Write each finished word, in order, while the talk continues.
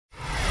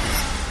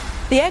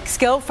The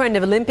ex-girlfriend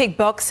of Olympic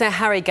boxer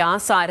Harry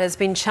Garside has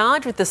been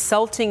charged with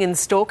assaulting and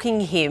stalking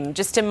him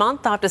just a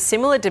month after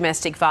similar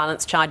domestic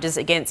violence charges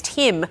against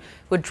him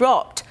were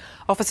dropped.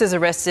 Officers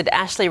arrested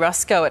Ashley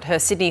Rusco at her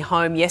Sydney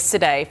home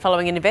yesterday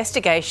following an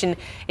investigation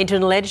into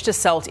an alleged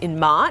assault in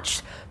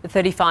March. The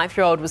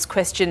 35-year-old was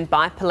questioned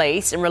by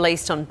police and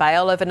released on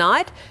bail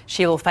overnight.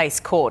 She will face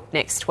court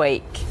next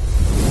week.